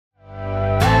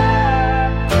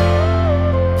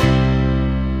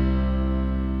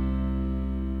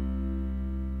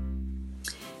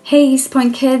Hey East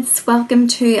Point kids, welcome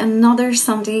to another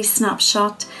Sunday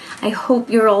Snapshot. I hope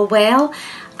you're all well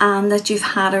and that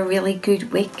you've had a really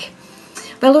good week.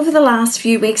 Well, over the last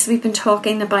few weeks we've been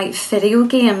talking about video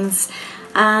games,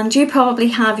 and you probably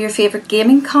have your favourite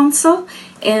gaming console.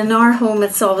 In our home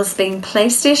it's always been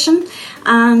PlayStation,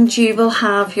 and you will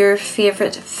have your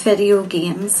favourite video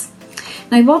games.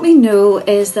 Now what we know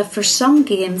is that for some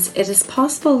games it is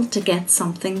possible to get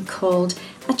something called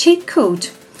a cheat code.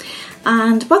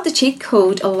 And what the cheat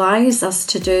code allows us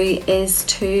to do is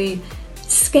to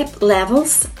skip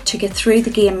levels to get through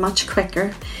the game much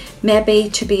quicker, maybe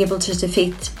to be able to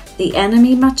defeat the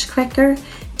enemy much quicker,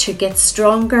 to get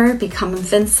stronger, become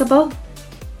invincible.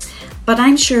 But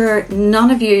I'm sure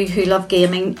none of you who love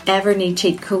gaming ever need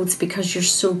cheat codes because you're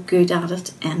so good at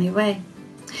it anyway.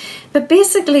 But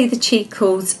basically the cheat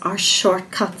codes are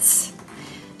shortcuts.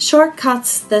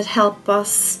 Shortcuts that help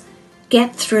us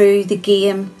get through the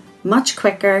game much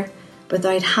quicker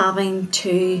without having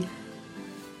to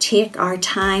take our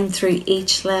time through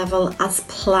each level as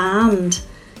planned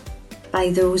by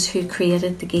those who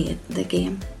created the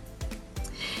game.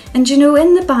 And you know,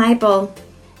 in the Bible,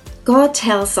 God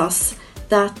tells us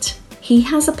that He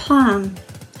has a plan.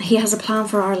 He has a plan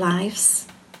for our lives.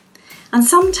 And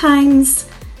sometimes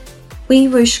we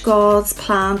wish God's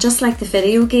plan, just like the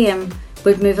video game,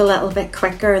 would move a little bit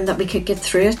quicker and that we could get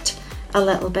through it a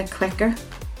little bit quicker.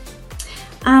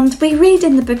 And we read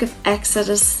in the book of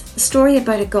Exodus a story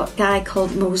about a guy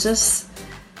called Moses.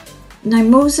 Now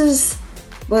Moses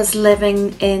was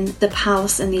living in the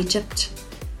palace in Egypt,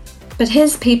 but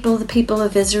his people, the people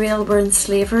of Israel, were in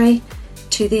slavery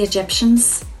to the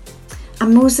Egyptians.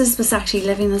 And Moses was actually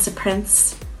living as a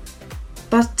prince,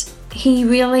 but he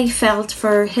really felt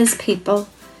for his people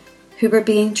who were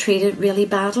being treated really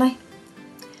badly.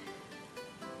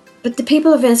 But the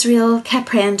people of Israel kept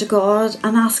praying to God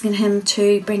and asking Him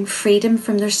to bring freedom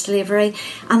from their slavery,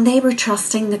 and they were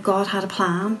trusting that God had a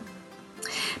plan.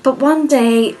 But one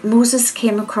day Moses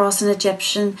came across an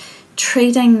Egyptian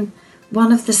treating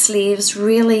one of the slaves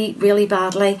really, really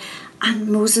badly, and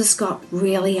Moses got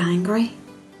really angry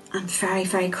and very,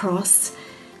 very cross,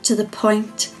 to the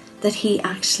point that he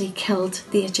actually killed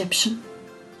the Egyptian.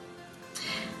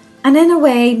 And in a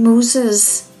way,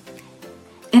 Moses,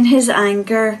 in his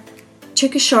anger,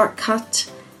 took a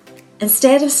shortcut.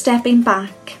 Instead of stepping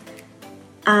back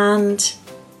and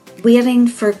waiting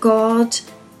for God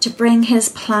to bring His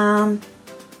plan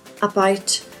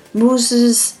about,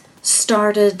 Moses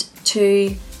started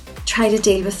to try to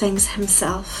deal with things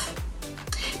himself.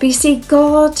 But you see,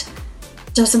 God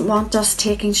doesn't want us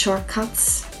taking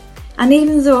shortcuts. And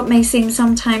even though it may seem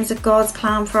sometimes that God's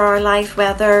plan for our life,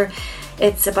 whether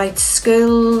it's about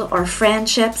school or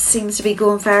friendships, seems to be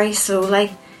going very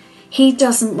slowly, He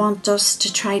doesn't want us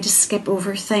to try to skip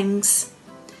over things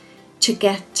to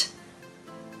get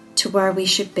to where we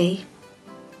should be.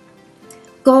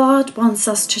 God wants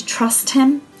us to trust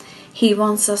Him. He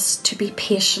wants us to be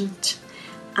patient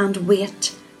and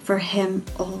wait for Him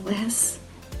always.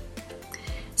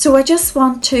 So I just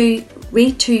want to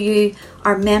read to you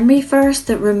our memory verse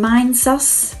that reminds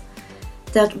us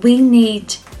that we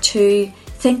need to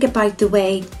think about the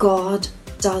way God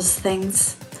does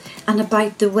things, and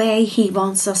about the way He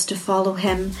wants us to follow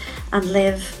Him and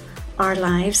live our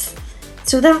lives.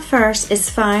 So that verse is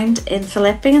found in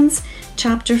Philippians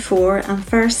chapter 4 and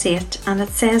verse 8, and it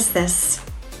says this: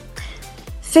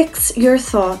 "Fix your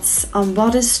thoughts on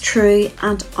what is true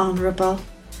and honourable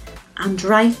and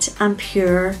right and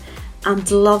pure and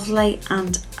lovely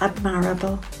and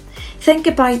admirable. Think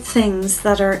about things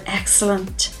that are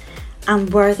excellent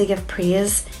and worthy of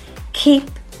praise.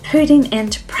 Keep putting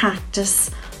into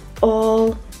practice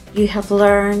all you have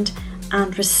learned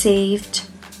and received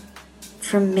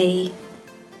from me."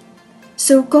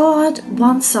 So God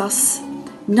wants us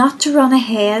not to run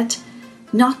ahead,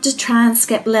 not to try and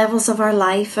skip levels of our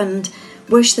life and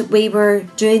wish that we were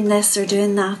doing this or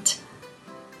doing that.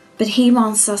 But He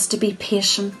wants us to be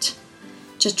patient,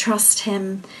 to trust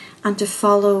Him and to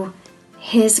follow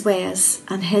His ways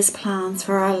and His plans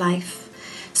for our life.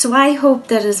 So I hope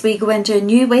that as we go into a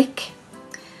new week,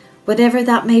 whatever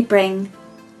that may bring,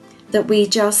 that we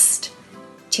just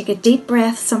take a deep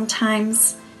breath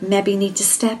sometimes, maybe need to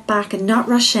step back and not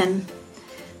rush in,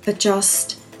 but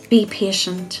just be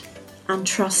patient and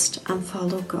trust and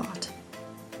follow God.